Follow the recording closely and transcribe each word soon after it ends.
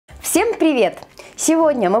Всем привет!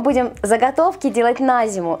 Сегодня мы будем заготовки делать на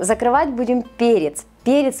зиму. Закрывать будем перец.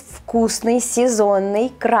 Перец вкусный, сезонный,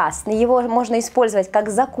 красный. Его можно использовать как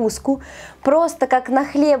закуску, просто как на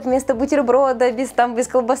хлеб вместо бутерброда, без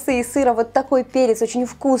колбасы и сыра. Вот такой перец очень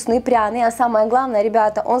вкусный, пряный. А самое главное,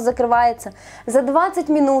 ребята, он закрывается за 20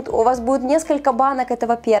 минут. У вас будет несколько банок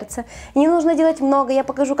этого перца. Не нужно делать много. Я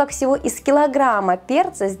покажу, как всего из килограмма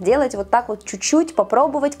перца сделать вот так вот чуть-чуть,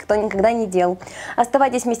 попробовать, кто никогда не делал.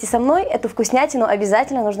 Оставайтесь вместе со мной. Эту вкуснятину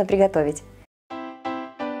обязательно нужно приготовить.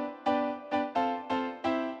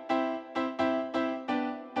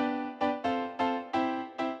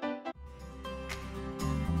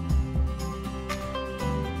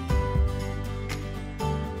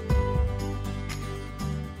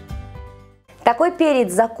 Такой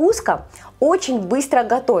перец закуска очень быстро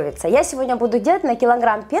готовится. Я сегодня буду делать на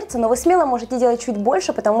килограмм перца, но вы смело можете делать чуть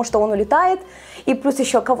больше, потому что он улетает. И плюс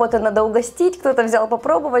еще кого-то надо угостить, кто-то взял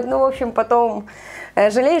попробовать. Ну, в общем, потом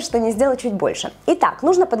жалеешь, что не сделал чуть больше. Итак,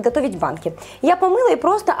 нужно подготовить банки. Я помыла и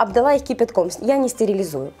просто обдала их кипятком. Я не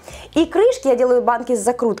стерилизую. И крышки, я делаю банки с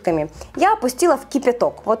закрутками, я опустила в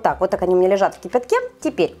кипяток. Вот так они у меня лежат в кипятке.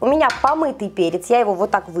 Теперь у меня помытый перец, я его вот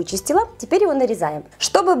так вычистила. Теперь его нарезаем.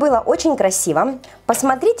 Чтобы было очень красиво,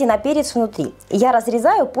 посмотрите на перец внутри. Я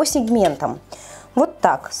разрезаю по сегментам. Вот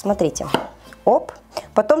так, смотрите. Оп.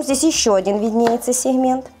 Потом здесь еще один виднеется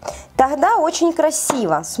сегмент. Тогда очень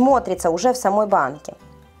красиво смотрится уже в самой банке.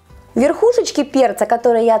 Верхушечки перца,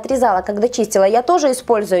 которые я отрезала, когда чистила, я тоже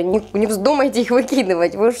использую. Не вздумайте их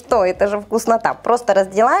выкидывать. Вы что, это же вкуснота. Просто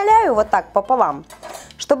разделяю вот так пополам,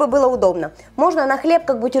 чтобы было удобно. Можно на хлеб,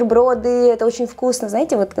 как бутерброды, это очень вкусно.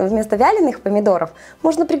 Знаете, вот вместо вяленых помидоров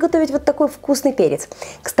можно приготовить вот такой вкусный перец.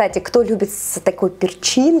 Кстати, кто любит с такой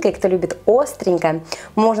перчинкой, кто любит остренькое,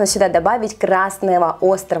 можно сюда добавить красного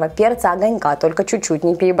острого перца огонька, только чуть-чуть,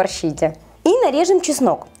 не переборщите. И нарежем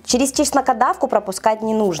чеснок. Через чеснокодавку пропускать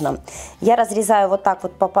не нужно. Я разрезаю вот так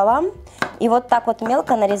вот пополам и вот так вот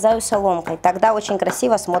мелко нарезаю соломкой. Тогда очень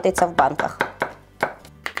красиво смотрится в банках.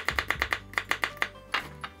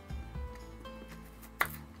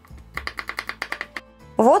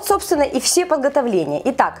 Вот, собственно, и все подготовления.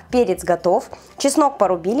 Итак, перец готов, чеснок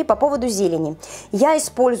порубили. По поводу зелени. Я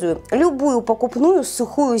использую любую покупную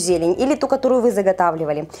сухую зелень или ту, которую вы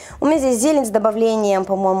заготавливали. У меня здесь зелень с добавлением,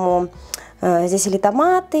 по-моему, здесь или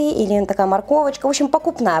томаты, или такая морковочка. В общем,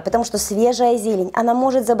 покупная, потому что свежая зелень, она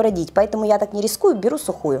может забродить. Поэтому я так не рискую, беру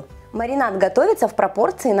сухую. Маринад готовится в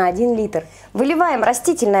пропорции на 1 литр. Выливаем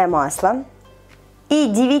растительное масло и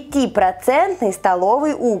 9%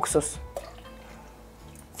 столовый уксус.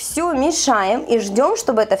 Все мешаем и ждем,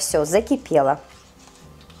 чтобы это все закипело.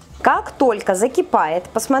 Как только закипает,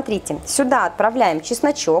 посмотрите, сюда отправляем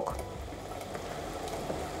чесночок.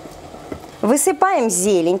 Высыпаем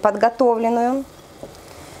зелень подготовленную.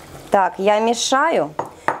 Так, я мешаю.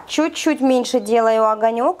 Чуть-чуть меньше делаю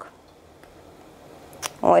огонек.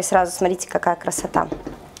 Ой, сразу смотрите, какая красота.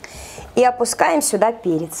 И опускаем сюда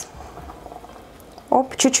перец.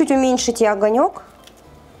 Оп, чуть-чуть уменьшите огонек.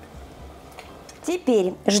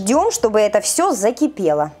 Теперь ждем, чтобы это все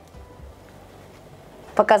закипело.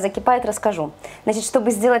 Пока закипает, расскажу. Значит, чтобы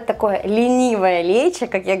сделать такое ленивое лечо,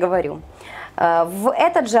 как я говорю, в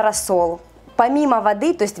этот же рассол, помимо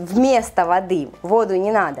воды, то есть вместо воды, воду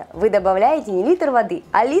не надо, вы добавляете не литр воды,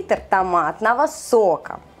 а литр томатного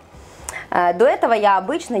сока. До этого я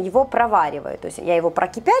обычно его провариваю, то есть я его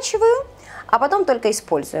прокипячиваю, а потом только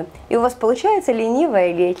использую. И у вас получается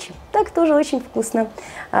ленивое лечо. Так тоже очень вкусно.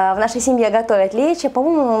 В нашей семье готовят лечо.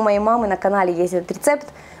 По-моему, у моей мамы на канале есть этот рецепт.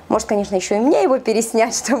 Может, конечно, еще и мне его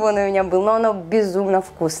переснять, чтобы он у меня был. Но оно безумно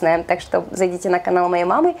вкусное. Так что зайдите на канал моей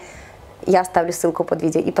мамы. Я оставлю ссылку под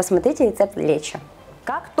видео. И посмотрите рецепт лечо.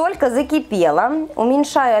 Как только закипело,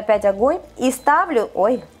 уменьшаю опять огонь и ставлю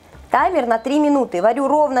таймер на 3 минуты. Варю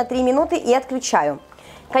ровно 3 минуты и отключаю.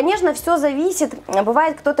 Конечно, все зависит.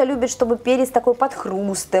 Бывает, кто-то любит, чтобы перец такой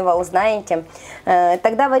подхрустывал, знаете.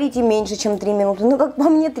 Тогда варите меньше, чем 3 минуты. Ну, как по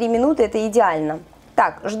мне, 3 минуты это идеально.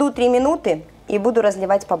 Так, жду 3 минуты и буду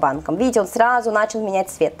разливать по банкам. Видите, он сразу начал менять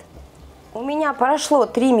цвет. У меня прошло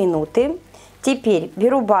 3 минуты. Теперь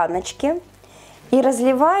беру баночки и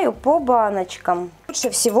разливаю по баночкам. Лучше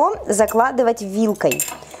всего закладывать вилкой.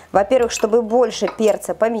 Во-первых, чтобы больше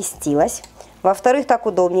перца поместилось. Во-вторых, так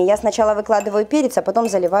удобнее. Я сначала выкладываю перец, а потом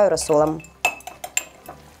заливаю рассолом.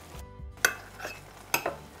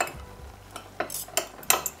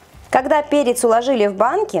 Когда перец уложили в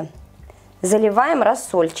банки, заливаем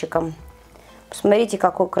рассольчиком. Посмотрите,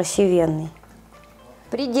 какой красивенный.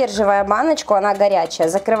 Придерживая баночку, она горячая,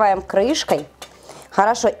 закрываем крышкой.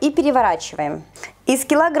 Хорошо, и переворачиваем. Из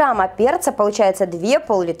килограмма перца получается 2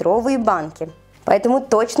 пол-литровые банки. Поэтому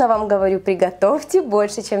точно вам говорю, приготовьте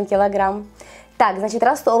больше, чем килограмм. Так, значит,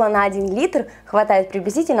 рассола на 1 литр хватает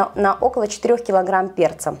приблизительно на около 4 килограмм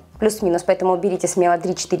перца. Плюс-минус, поэтому берите смело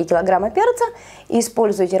 3-4 килограмма перца и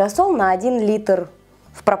используйте рассол на 1 литр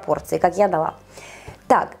в пропорции, как я дала.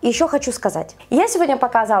 Так, еще хочу сказать. Я сегодня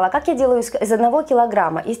показала, как я делаю из 1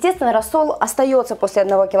 килограмма. Естественно, рассол остается после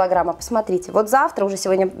 1 килограмма. Посмотрите, вот завтра, уже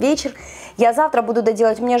сегодня вечер, я завтра буду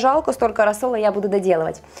доделать. Мне жалко, столько рассола я буду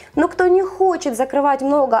доделывать. Но кто не хочет закрывать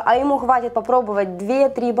много, а ему хватит попробовать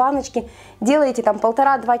 2-3 баночки, делайте там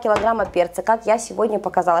 1,5-2 килограмма перца, как я сегодня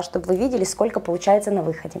показала, чтобы вы видели, сколько получается на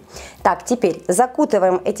выходе. Так, теперь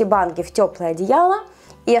закутываем эти банки в теплое одеяло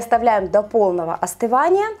и оставляем до полного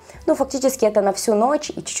остывания, ну фактически это на всю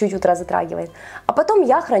ночь и чуть-чуть утро затрагивает. А потом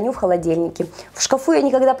я храню в холодильнике. В шкафу я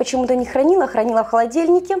никогда почему-то не хранила, хранила в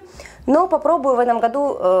холодильнике, но попробую в этом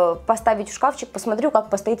году поставить в шкафчик, посмотрю,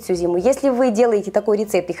 как постоит всю зиму. Если вы делаете такой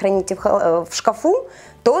рецепт и храните в шкафу,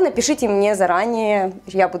 то напишите мне заранее,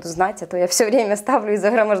 я буду знать, а то я все время ставлю и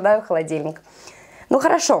загромождаю холодильник. Ну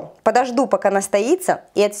хорошо, подожду, пока настоится,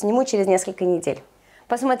 и отсниму через несколько недель.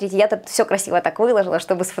 Посмотрите, я тут все красиво так выложила,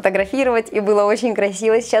 чтобы сфотографировать, и было очень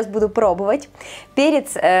красиво. Сейчас буду пробовать.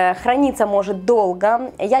 Перец храниться может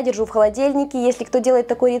долго. Я держу в холодильнике. Если кто делает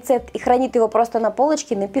такой рецепт и хранит его просто на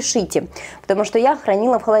полочке, напишите, потому что я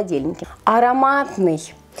хранила в холодильнике.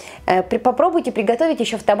 Ароматный. Попробуйте приготовить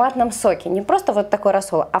еще в томатном соке. Не просто вот такой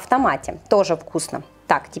рассол, а в томате. Тоже вкусно.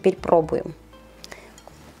 Так, теперь пробуем.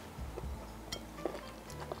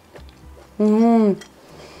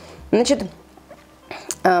 Значит,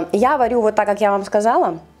 я варю вот так, как я вам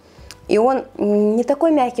сказала, и он не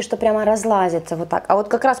такой мягкий, что прямо разлазится вот так, а вот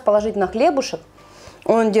как раз положить на хлебушек,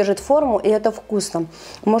 он держит форму, и это вкусно.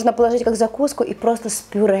 Можно положить как закуску и просто с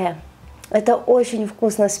пюре. Это очень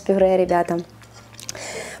вкусно с пюре, ребята.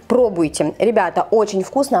 Пробуйте. Ребята, очень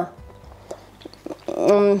вкусно.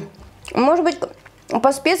 Может быть,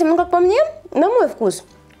 по специям, ну как по мне, на мой вкус,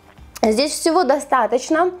 здесь всего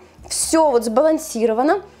достаточно, все вот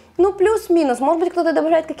сбалансировано. Ну, плюс-минус, может быть, кто-то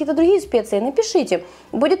добавляет какие-то другие специи, напишите.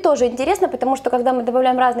 Будет тоже интересно, потому что, когда мы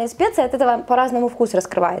добавляем разные специи, от этого по-разному вкус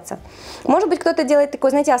раскрывается. Может быть, кто-то делает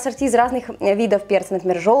такой, знаете, ассорти из разных видов перца,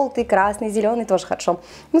 например, желтый, красный, зеленый, тоже хорошо.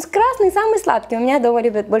 Ну, красный самый сладкий, у меня дома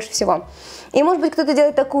любят больше всего. И, может быть, кто-то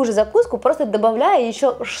делает такую же закуску, просто добавляя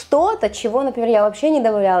еще что-то, чего, например, я вообще не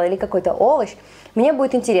добавляла, или какой-то овощ. Мне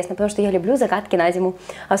будет интересно, потому что я люблю загадки на зиму.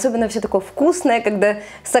 Особенно все такое вкусное, когда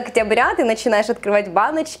с октября ты начинаешь открывать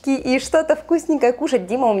баночки и что-то вкусненькое кушать.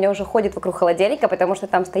 Дима у меня уже ходит вокруг холодильника, потому что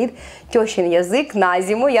там стоит тещин язык на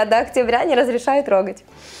зиму. Я до октября не разрешаю трогать.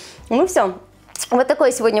 Ну все. Вот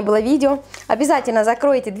такое сегодня было видео. Обязательно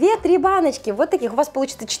закройте 2-3 баночки. Вот таких. У вас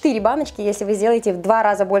получится 4 баночки, если вы сделаете в 2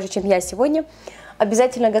 раза больше, чем я сегодня.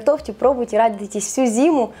 Обязательно готовьте, пробуйте, радуйтесь всю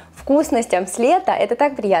зиму вкусностям с лета. Это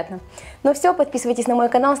так приятно. Ну все, подписывайтесь на мой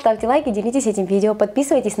канал, ставьте лайки, делитесь этим видео.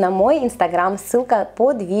 Подписывайтесь на мой инстаграм, ссылка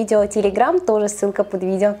под видео. Телеграм тоже ссылка под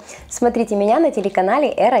видео. Смотрите меня на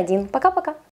телеканале R1. Пока-пока.